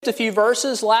A few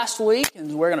verses last week,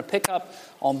 and we're going to pick up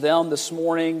on them this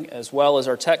morning as well as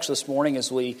our text this morning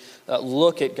as we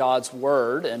look at God's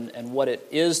Word and what it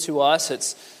is to us,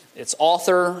 its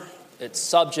author, its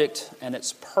subject, and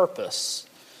its purpose.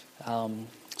 So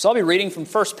I'll be reading from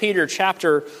 1 Peter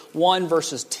chapter 1,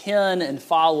 verses 10 and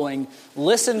following.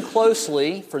 Listen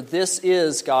closely, for this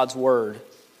is God's Word.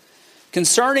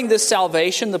 Concerning this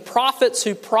salvation, the prophets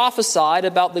who prophesied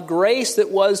about the grace that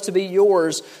was to be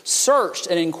yours searched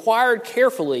and inquired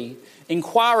carefully,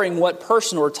 inquiring what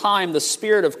person or time the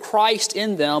Spirit of Christ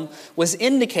in them was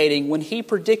indicating when he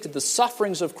predicted the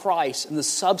sufferings of Christ and the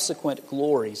subsequent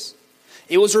glories.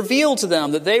 It was revealed to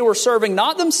them that they were serving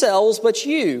not themselves but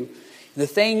you, the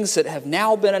things that have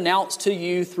now been announced to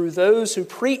you through those who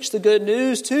preach the good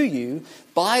news to you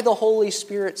by the Holy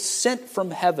Spirit sent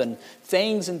from heaven,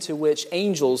 things into which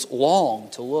angels long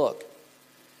to look.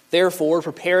 Therefore,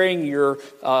 preparing your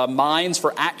minds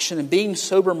for action and being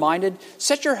sober-minded,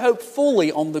 set your hope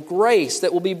fully on the grace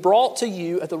that will be brought to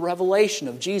you at the revelation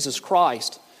of Jesus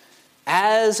Christ.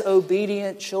 As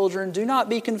obedient children, do not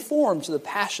be conformed to the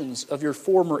passions of your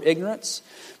former ignorance,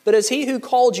 but as He who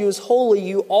called you is holy,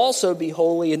 you also be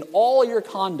holy in all your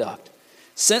conduct.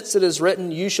 Since it is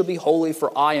written, you shall be holy,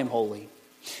 for I am holy.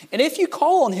 And if you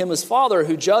call on Him as Father,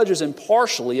 who judges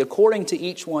impartially according to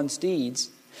each one's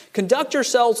deeds, conduct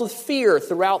yourselves with fear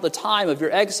throughout the time of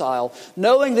your exile,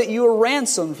 knowing that you are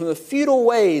ransomed from the futile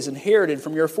ways inherited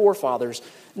from your forefathers,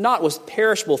 not with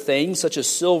perishable things such as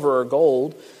silver or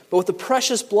gold, but with the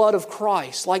precious blood of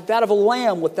Christ, like that of a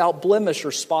lamb without blemish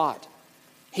or spot.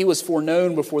 He was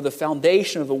foreknown before the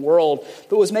foundation of the world,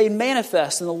 but was made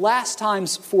manifest in the last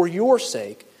times for your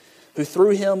sake, who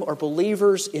through Him are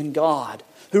believers in God,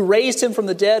 who raised Him from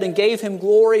the dead and gave Him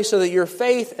glory, so that your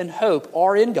faith and hope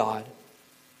are in God.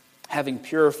 Having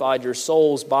purified your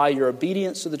souls by your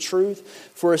obedience to the truth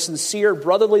for a sincere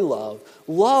brotherly love,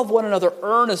 love one another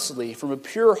earnestly from a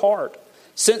pure heart,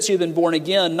 since you have been born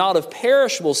again, not of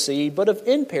perishable seed, but of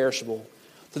imperishable,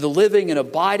 through the living and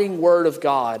abiding Word of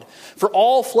God. For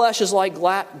all flesh is like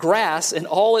grass, and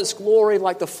all its glory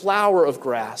like the flower of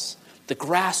grass. The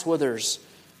grass withers,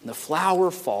 and the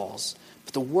flower falls,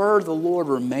 but the word of the Lord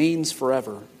remains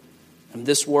forever. And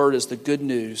this word is the good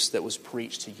news that was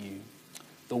preached to you.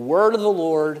 The word of the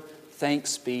Lord,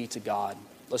 thanks be to God.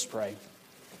 Let's pray.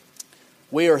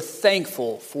 We are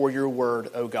thankful for your word,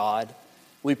 O God.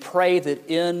 We pray that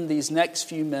in these next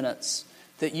few minutes,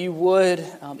 that you would,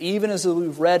 even as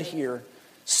we've read here,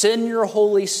 send your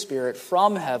Holy Spirit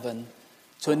from heaven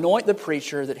to anoint the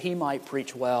preacher that he might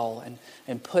preach well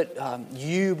and put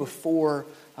you before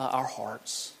our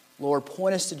hearts. Lord,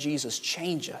 point us to Jesus.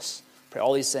 Change us. Pray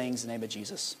all these things in the name of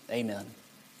Jesus. Amen.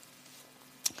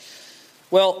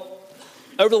 Well,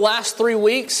 over the last 3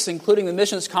 weeks, including the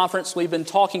missions conference, we've been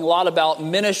talking a lot about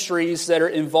ministries that are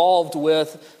involved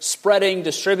with spreading,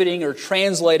 distributing, or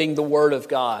translating the Word of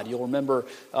God. You'll remember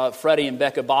Freddie and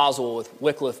Becca Boswell with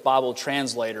Wycliffe Bible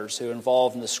Translators, who are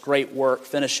involved in this great work,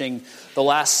 finishing the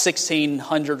last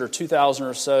 1,600 or 2,000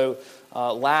 or so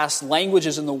last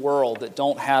languages in the world that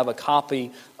don't have a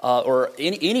copy or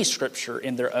any scripture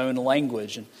in their own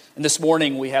language. And this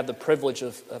morning we have the privilege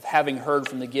of having heard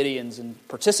from the Gideons and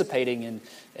participating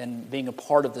and being a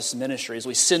part of this ministry as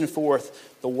we send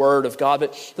forth the Word of God.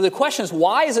 But the question is,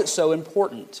 why is it so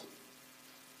important?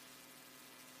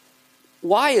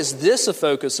 Why is this a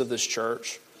focus of this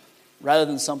church rather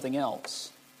than something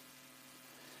else?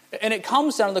 And it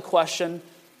comes down to the question,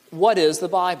 what is the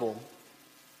Bible?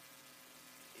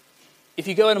 If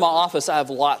you go into my office, I have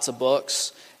lots of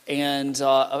books, and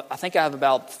I think I have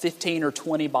about 15 or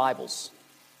 20 Bibles.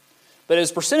 But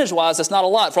as percentage-wise, that's not a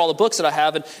lot for all the books that I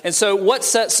have. And so what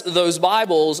sets those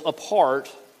Bibles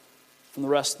apart from the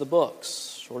rest of the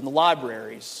books or in the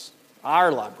libraries,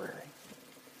 our library?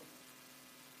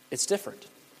 It's different.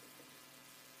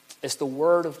 It's the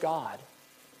Word of God.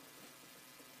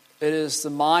 It is the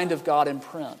mind of God in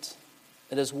print.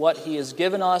 It is what He has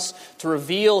given us to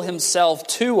reveal Himself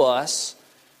to us,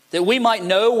 that we might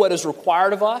know what is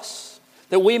required of us,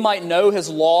 that we might know His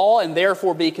law and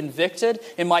therefore be convicted,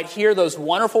 and might hear those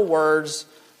wonderful words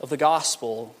of the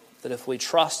gospel, that if we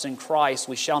trust in Christ,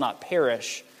 we shall not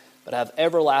perish, but have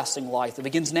everlasting life that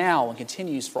begins now and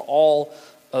continues for all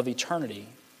of eternity.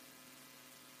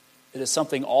 It is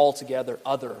something altogether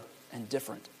other and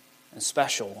different and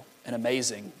special and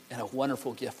amazing and a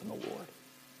wonderful gift from the Lord.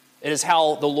 It is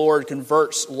how the Lord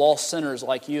converts lost sinners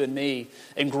like you and me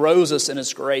and grows us in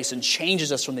His grace and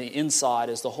changes us from the inside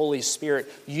as the Holy Spirit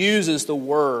uses the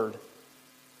Word,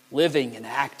 living and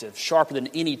active, sharper than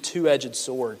any two-edged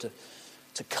sword,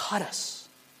 to cut us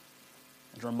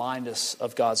and to remind us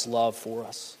of God's love for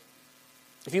us.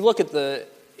 If you look at the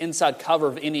inside cover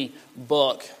of any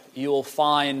book, you will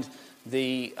find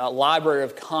the Library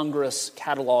of Congress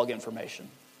catalog information.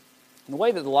 And the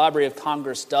way that the Library of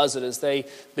Congress does it is they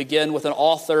begin with an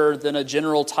author, then a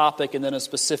general topic, and then a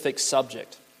specific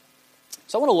subject.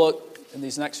 So I want to look in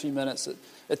these next few minutes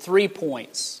at 3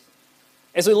 points.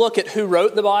 As we look at who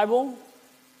wrote the Bible,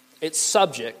 its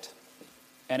subject,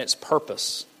 and its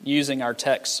purpose, using our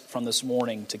text from this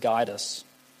morning to guide us.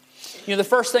 You know, the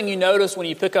first thing you notice when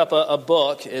you pick up a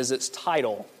book is its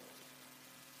title.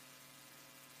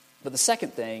 But the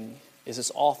second thing is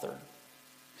its author.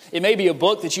 It may be a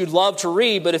book that you'd love to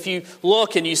read, but if you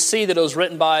look and you see that it was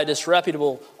written by a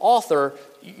disreputable author,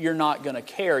 you're not going to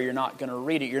care. You're not going to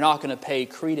read it. You're not going to pay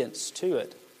credence to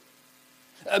it.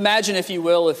 Imagine, if you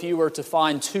will, if you were to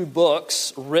find 2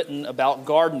 books written about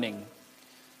gardening,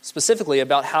 specifically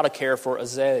about how to care for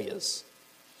azaleas.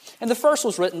 And the first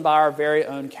was written by our very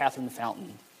own Catherine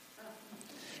Fountain.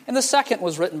 And the second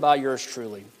was written by yours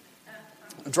truly.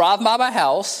 Drive by my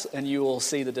house and you will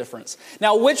see the difference.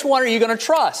 Now, which one are you going to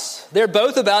trust? They're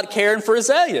both about caring for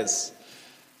azaleas.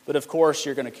 But of course,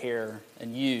 you're going to care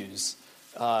and use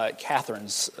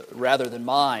Catherine's rather than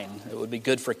mine. It would be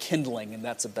good for kindling, and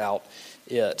that's about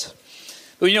it.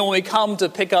 But you know, when we come to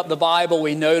pick up the Bible,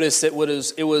 we notice it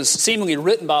was seemingly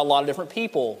written by a lot of different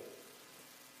people.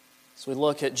 So we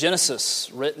look at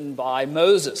Genesis, written by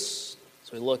Moses.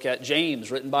 So we look at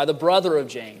James, written by the brother of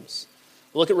James.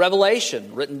 We look at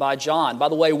Revelation, written by John. By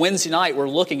the way, Wednesday night we're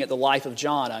looking at the life of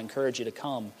John. I encourage you to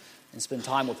come and spend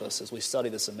time with us as we study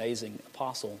this amazing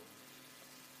apostle.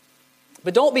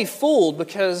 But don't be fooled,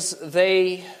 because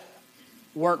they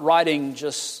weren't writing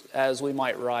just as we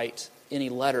might write any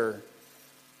letter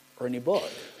or any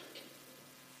book.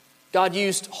 God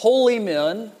used holy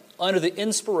men under the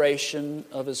inspiration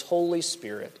of His Holy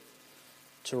Spirit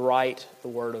to write the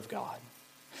Word of God.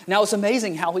 Now, it's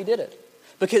amazing how He did it,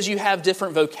 because you have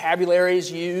different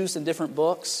vocabularies used in different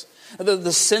books.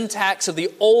 The syntax of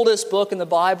the oldest book in the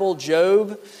Bible,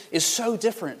 Job, is so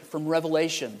different from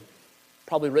Revelation,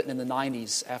 probably written in the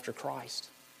 90s after Christ.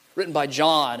 Written by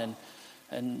John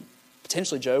and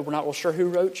potentially Job. We're not real sure who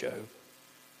wrote Job.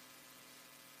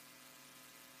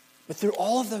 But through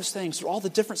all of those things, through all the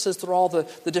differences, through all the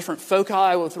different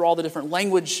foci, through all the different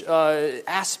language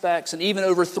aspects, and even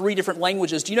over 3 different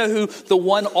languages, do you know who the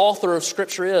one author of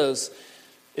Scripture is?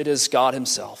 It is God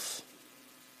Himself.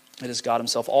 It is God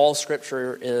Himself. All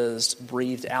Scripture is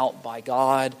breathed out by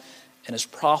God and is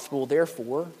profitable,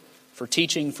 therefore, for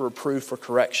teaching, for reproof, for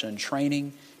correction, and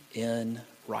training in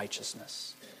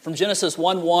righteousness. From Genesis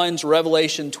 1:1 to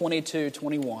Revelation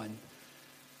 22:21,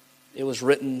 it was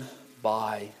written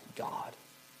by God.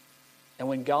 And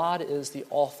when God is the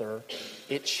author,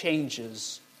 it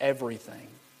changes everything.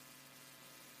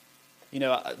 You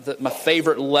know, my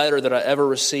favorite letter that I ever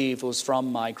received was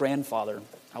from my grandfather.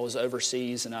 I was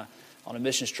overseas and on a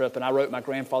missions trip, and I wrote my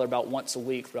grandfather about once a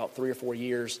week for about 3 or 4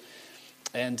 years.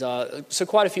 And so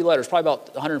quite a few letters, probably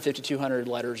about 150, 200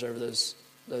 letters over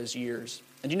those years.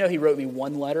 And you know, he wrote me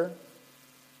one letter.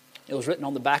 It was written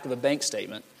on the back of a bank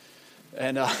statement.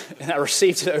 And I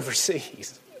received it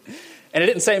overseas. And it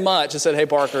didn't say much. It said, "Hey,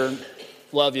 Parker,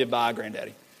 love you, bye,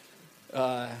 Granddaddy."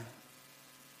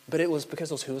 But it was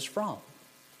because it was who it was from.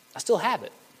 I still have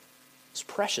it. It's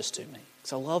precious to me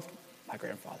because I loved my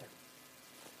grandfather.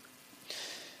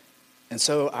 And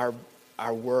so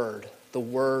our word, the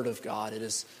Word of God, it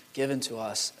is given to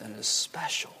us and it is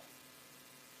special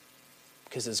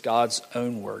because it's God's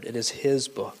own word. It is His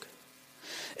book.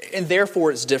 And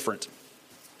therefore it's different.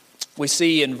 We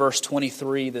see in verse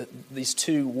 23 that these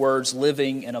 2 words,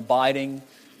 living and abiding.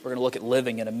 We're going to look at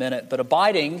living in a minute. But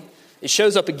abiding, it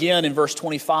shows up again in verse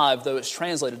 25, though it's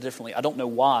translated differently. I don't know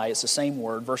why. It's the same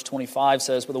word. Verse 25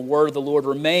 says, "But the word of the Lord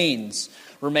remains."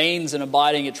 Remains and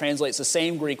abiding, it translates the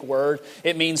same Greek word.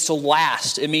 It means to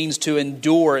last. It means to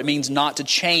endure. It means not to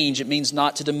change. It means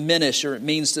not to diminish, or it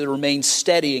means to remain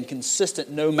steady and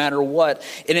consistent no matter what.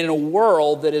 And in a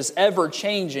world that is ever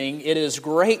changing, it is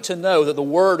great to know that the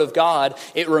Word of God,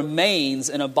 it remains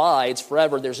and abides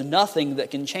forever. There's nothing that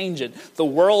can change it. The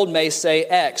world may say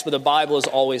X, but the Bible has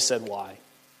always said Y.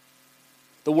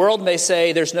 The world may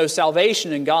say there's no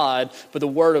salvation in God, but the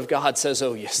Word of God says,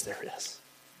 oh yes, there is.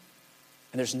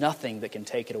 And there's nothing that can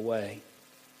take it away.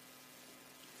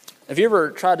 Have you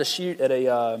ever tried to shoot at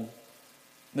a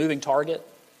moving target?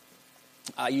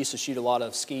 I used to shoot a lot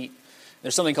of skeet.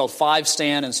 There's something called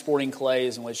 5-stand and sporting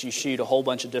clays in which you shoot a whole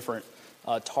bunch of different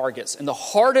targets. And the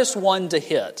hardest one to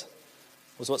hit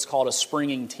was what's called a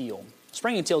springing teal. A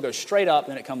springing teal goes straight up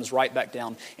and it comes right back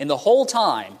down. And the whole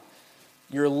time,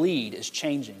 your lead is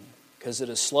changing. because it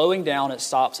is slowing down, it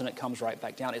stops, and it comes right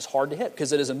back down. It's hard to hit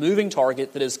because it is a moving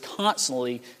target that is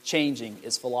constantly changing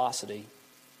its velocity.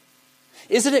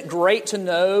 Isn't it great to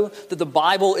know that the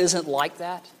Bible isn't like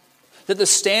that? That the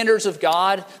standards of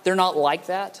God, they're not like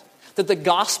that? That the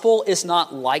gospel is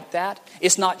not like that?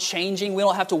 It's not changing. We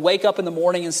don't have to wake up in the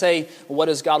morning and say, well, what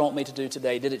does God want me to do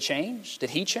today? Did it change?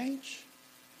 Did He change?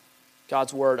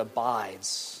 God's word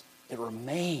abides. It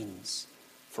remains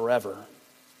forever.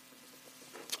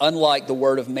 Unlike the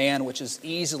word of man, which is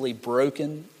easily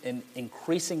broken and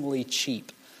increasingly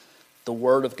cheap, the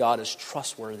word of God is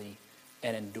trustworthy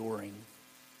and enduring.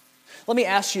 Let me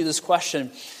ask you this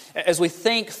question. As we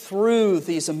think through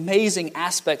these amazing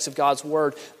aspects of God's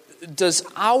word, does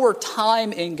our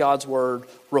time in God's word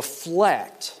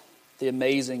reflect the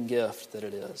amazing gift that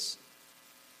it is?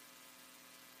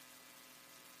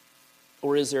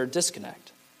 Or is there a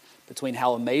disconnect between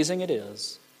how amazing it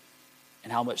is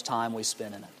and how much time we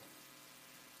spend in it?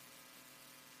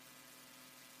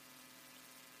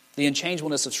 The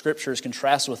unchangeableness of Scripture is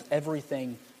contrasted with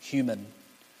everything human.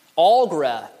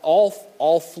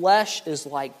 All flesh is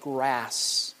like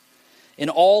grass. In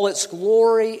all its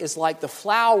glory is like the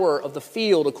flower of the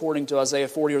field, according to Isaiah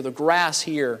 40, or the grass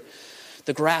here.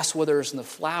 The grass withers and the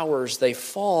flowers, they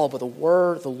fall, but the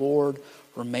word of the Lord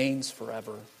remains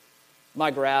forever. My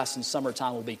grass in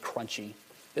summertime will be crunchy.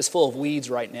 It's full of weeds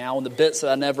right now, and the bits that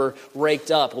I never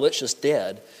raked up, well, it's just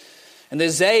dead. And the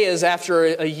azaleas, after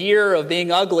a year of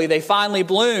being ugly, they finally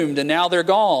bloomed, and now they're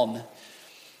gone.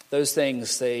 Those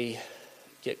things, they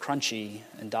get crunchy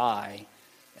and die.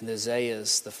 And the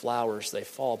azaleas, the flowers, they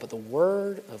fall. But the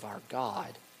word of our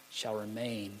God shall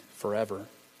remain forever.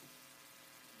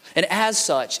 And as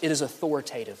such, it is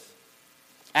authoritative.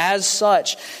 As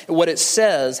such, what it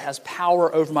says has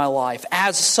power over my life.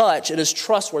 As such, it is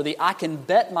trustworthy. I can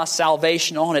bet my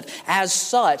salvation on it. As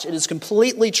such, it is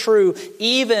completely true,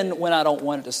 even when I don't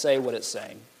want it to say what it's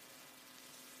saying.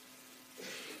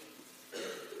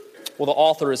 Well, the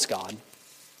author is God.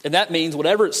 And that means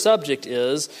whatever its subject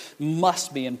is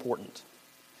must be important.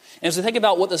 And as we think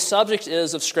about what the subject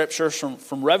is of Scripture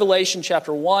from Revelation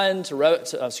chapter 1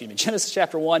 Genesis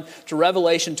chapter 1 to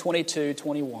Revelation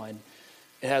 22:21,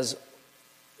 it has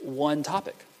one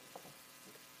topic.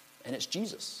 And it's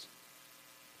Jesus.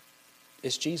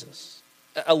 It's Jesus.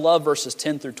 I love verses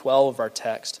 10 through 12 of our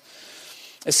text.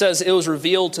 It says, it was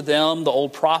revealed to them, the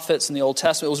old prophets in the Old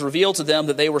Testament, it was revealed to them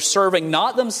that they were serving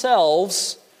not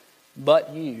themselves,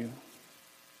 but you.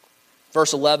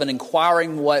 Verse 11,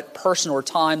 inquiring what person or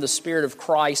time the Spirit of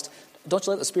Christ, don't you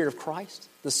let the Spirit of Christ,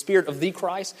 the Spirit of the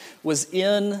Christ was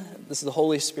in, this is the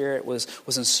Holy Spirit, was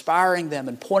inspiring them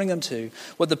and pointing them to,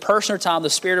 what the person or time the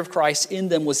Spirit of Christ in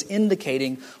them was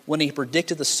indicating when He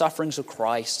predicted the sufferings of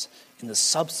Christ and the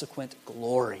subsequent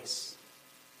glories.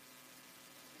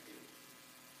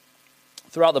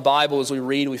 Throughout the Bible, as we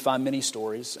read, we find many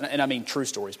stories, and I mean true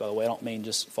stories, by the way, I don't mean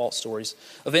just false stories,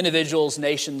 of individuals,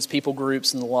 nations, people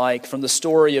groups, and the like, from the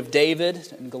story of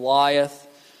David and Goliath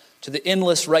to the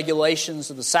endless regulations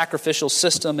of the sacrificial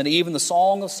system and even the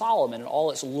Song of Solomon and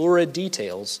all its lurid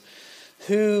details.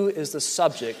 Who is the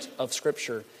subject of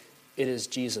Scripture? It is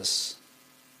Jesus.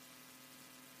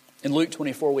 In Luke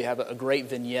 24, we have a great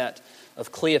vignette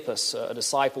of Cleopas, a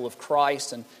disciple of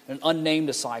Christ, and an unnamed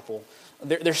disciple.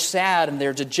 They're sad and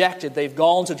they're dejected. They've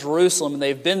gone to Jerusalem and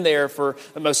they've been there for,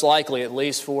 most likely at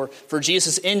least, for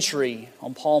Jesus' entry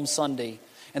on Palm Sunday.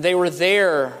 And they were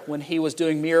there when He was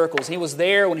doing miracles. He was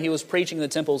there when He was preaching in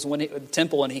the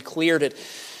temple and He cleared it.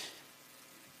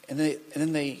 And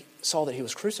then they saw that He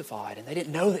was crucified and they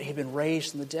didn't know that He'd been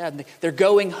raised from the dead. And they're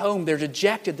going home. They're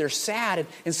dejected. They're sad.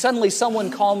 And suddenly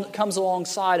someone comes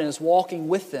alongside and is walking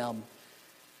with them.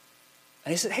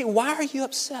 And he said, hey, why are you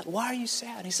upset? Why are you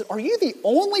sad? And he said, are you the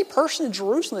only person in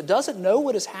Jerusalem that doesn't know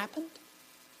what has happened?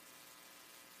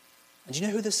 And do you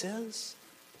know who this is?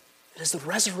 It is the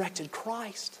resurrected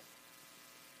Christ.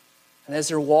 And as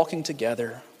they're walking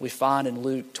together, we find in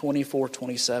Luke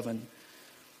 24:27,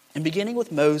 and beginning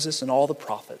with Moses and all the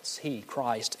prophets, He,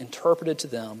 Christ, interpreted to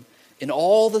them in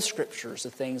all the Scriptures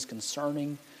the things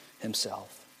concerning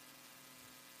Himself.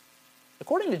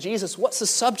 According to Jesus, what's the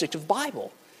subject of the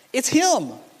Bible? It's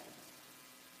Him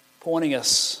pointing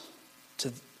us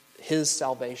to His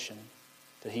salvation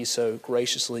that He so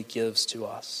graciously gives to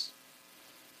us.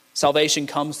 Salvation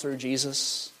comes through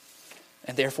Jesus,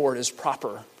 and therefore it is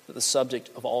proper that the subject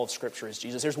of all of Scripture is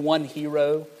Jesus. There's one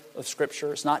hero of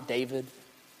Scripture. It's not David.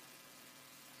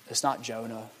 It's not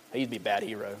Jonah. He'd be a bad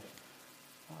hero.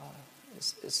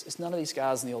 It's none of these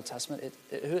guys in the Old Testament.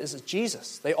 It's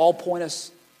Jesus. They all point us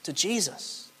to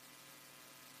Jesus.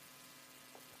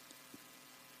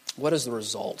 What is the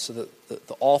result? So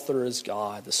the author is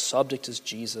God, the subject is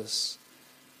Jesus,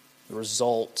 the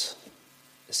result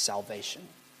is salvation.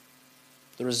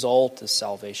 The result is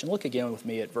salvation. Look again with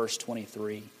me at verse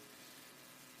 23.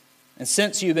 And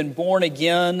since you've been born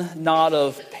again, not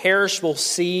of perishable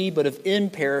seed, but of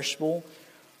imperishable,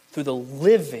 through the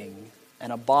living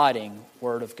and abiding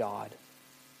Word of God.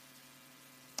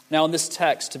 Now in this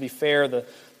text, to be fair,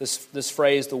 this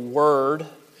phrase, the Word,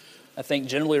 I think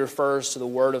generally refers to the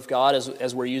Word of God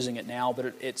as we're using it now,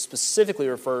 but it specifically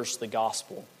refers to the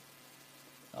gospel.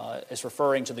 It's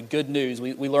referring to the good news.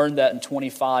 We learned that in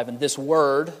 25. And this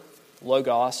word,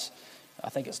 logos, I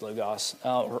think it's logos,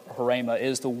 horema,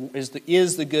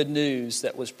 is the good news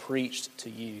that was preached to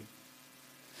you.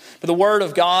 But the Word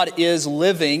of God is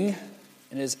living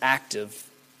and is active.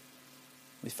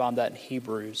 We find that in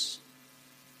Hebrews.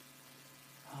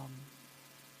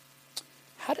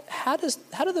 How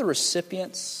do the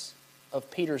recipients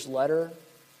of Peter's letter,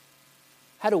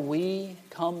 how do we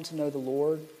come to know the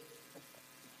Lord?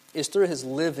 Is through His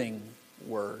living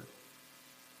Word.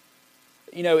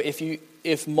 You know,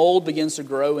 if mold begins to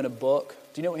grow in a book,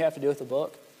 do you know what you have to do with a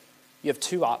book? You have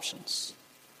two options.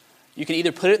 You can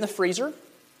either put it in the freezer,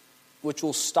 which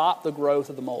will stop the growth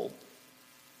of the mold,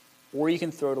 or you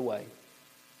can throw it away.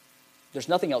 There's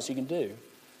nothing else you can do.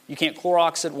 You can't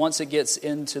Clorox it once it gets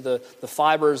into the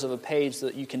fibers of a page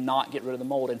that you cannot get rid of the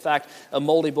mold. In fact, a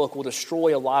moldy book will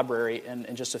destroy a library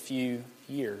in just a few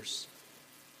years.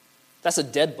 That's a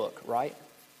dead book, right?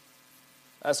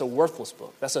 That's a worthless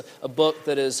book. That's a book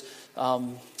that is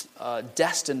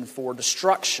destined for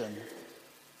destruction.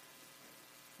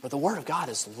 But the Word of God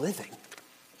is living.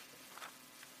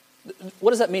 What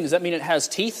does that mean? Does that mean it has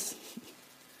teeth?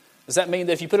 Does that mean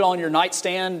that if you put it on your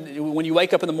nightstand, when you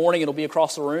wake up in the morning, it'll be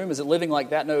across the room? Is it living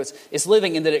like that? No, it's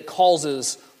living in that it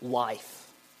causes life.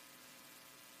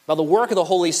 By the work of the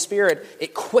Holy Spirit,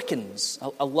 it quickens.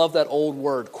 I love that old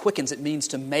word, quickens. It means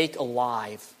to make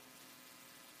alive.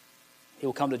 He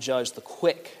will come to judge the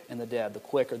quick and the dead. The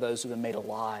quick are those who have been made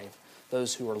alive,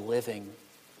 those who are living.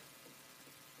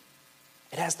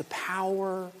 It has the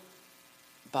power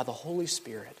by the Holy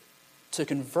Spirit to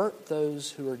convert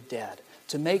those who are dead,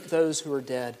 to make those who are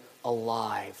dead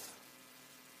alive.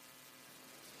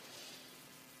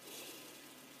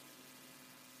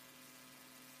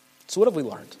 So what have we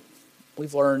learned?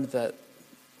 We've learned that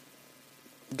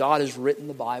God has written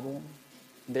the Bible,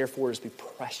 and therefore is to be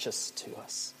precious to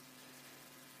us.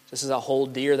 Just as I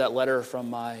hold dear that letter from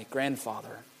my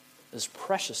grandfather is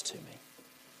precious to me,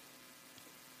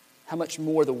 how much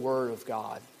more the Word of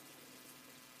God.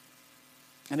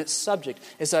 And its subject,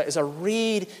 as I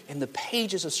read in the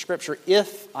pages of Scripture,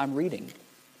 if I'm reading,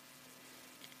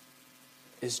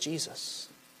 is Jesus.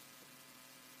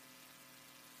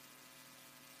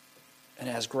 And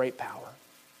it has great power.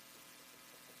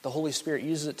 The Holy Spirit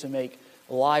uses it to make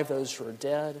alive those who are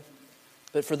dead.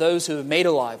 But for those who have made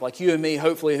alive, like you and me,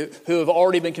 hopefully, who have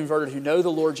already been converted, who know the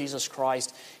Lord Jesus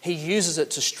Christ, He uses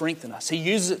it to strengthen us. He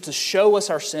uses it to show us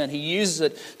our sin. He uses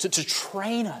it to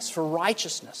train us for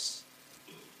righteousness.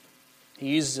 He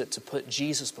uses it to put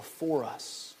Jesus before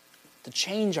us, to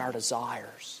change our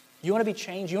desires. You want to be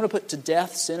changed? You want to put to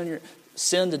death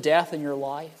sin to death in your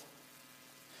life?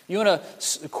 You want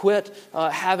to quit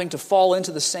having to fall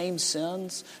into the same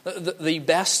sins? The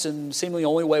best and seemingly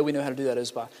only way we know how to do that is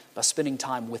by spending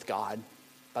time with God,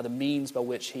 by the means by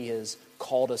which He has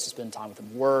called us to spend time with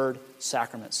Him. Word,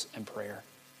 sacraments, and prayer.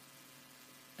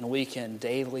 And we can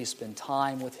daily spend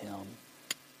time with Him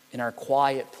in our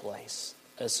quiet place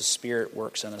as the Spirit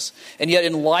works in us. And yet,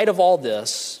 in light of all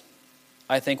this,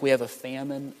 I think we have a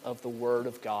famine of the Word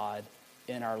of God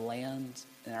in our land,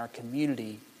 in our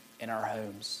community, in our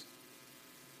homes.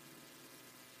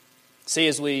 See,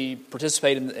 as we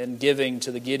participate in giving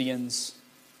to the Gideons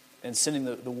and sending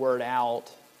the word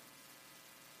out,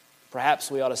 perhaps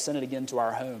we ought to send it again to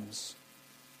our homes.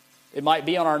 It might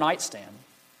be on our nightstand.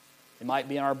 It might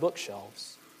be on our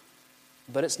bookshelves.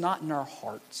 But it's not in our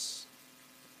hearts.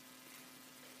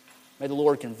 May the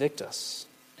Lord convict us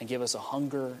and give us a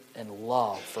hunger and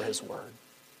love for His word.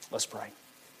 Let's pray.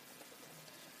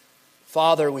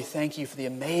 Father, we thank You for the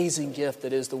amazing gift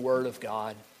that is the Word of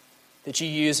God, that You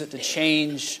use it to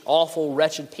change awful,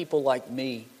 wretched people like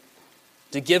me,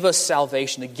 to give us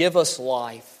salvation, to give us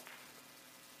life.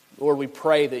 Lord, we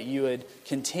pray that You would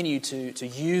continue to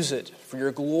use it for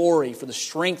Your glory, for the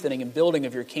strengthening and building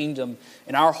of Your kingdom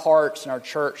in our hearts, in our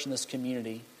church, in this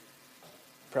community. I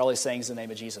pray all these things in the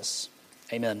name of Jesus.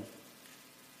 Amen.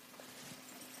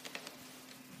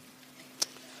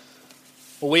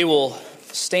 Well, we will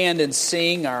stand and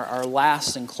sing our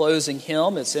last and closing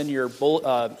hymn. It's in your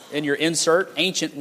insert, Ancient